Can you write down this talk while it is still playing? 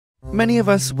Many of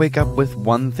us wake up with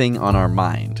one thing on our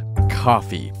mind: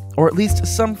 coffee, or at least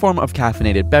some form of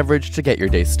caffeinated beverage to get your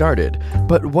day started.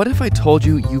 But what if I told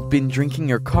you you've been drinking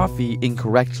your coffee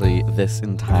incorrectly this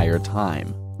entire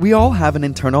time? We all have an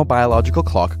internal biological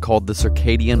clock called the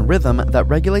circadian rhythm that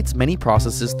regulates many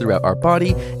processes throughout our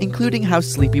body, including how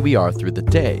sleepy we are through the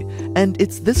day. And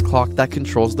it's this clock that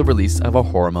controls the release of a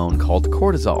hormone called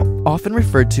cortisol, often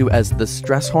referred to as the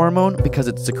stress hormone because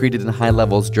it's secreted in high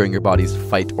levels during your body's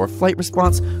fight or flight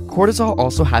response. Cortisol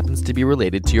also happens to be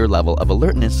related to your level of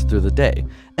alertness through the day.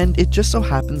 And it just so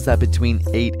happens that between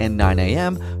 8 and 9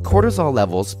 a.m., cortisol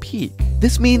levels peak.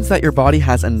 This means that your body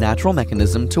has a natural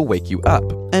mechanism to wake you up.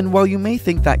 And while you may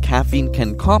think that caffeine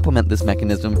can complement this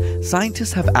mechanism,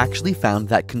 scientists have actually found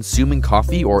that consuming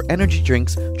coffee or energy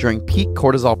drinks during peak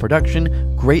cortisol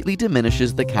production greatly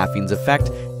diminishes the caffeine's effect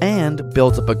and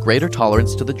builds up a greater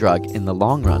tolerance to the drug in the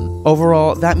long run.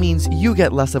 Overall, that means you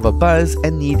get less of a buzz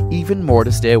and need even more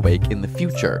to stay awake in the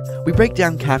future. We break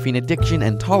down caffeine addiction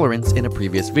and tolerance in a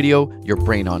previous video, Your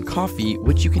Brain on Coffee,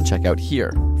 which you can check out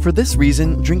here. For this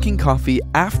reason, drinking coffee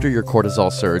after your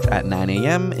cortisol surge at 9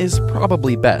 a.m. is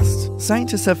probably best.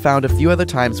 Scientists have found a few other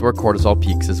times where cortisol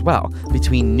peaks as well,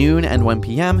 between noon and 1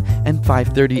 p.m. and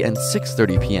 5:30 and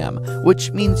 6:30 p.m.,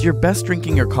 which means you're best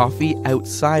drinking your coffee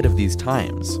outside of these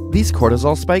times. These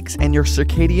cortisol spikes and your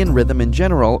circadian rhythm in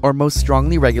general are most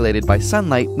strongly regulated by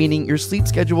sunlight, meaning your sleep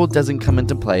schedule doesn't come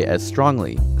into play as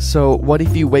strongly. So what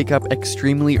if you wake up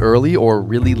extremely early or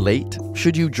really late?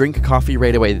 Should you drink coffee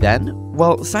right away then?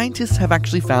 Well, scientists have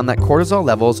actually found that cortisol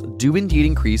levels do indeed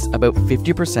increase about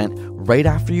 50% right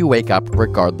after you wake up,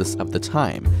 regardless of the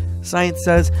time. Science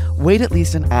says wait at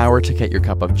least an hour to get your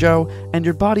cup of joe, and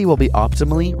your body will be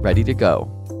optimally ready to go.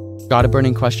 Got a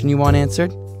burning question you want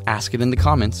answered? Ask it in the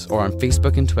comments or on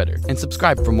Facebook and Twitter, and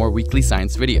subscribe for more weekly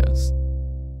science videos.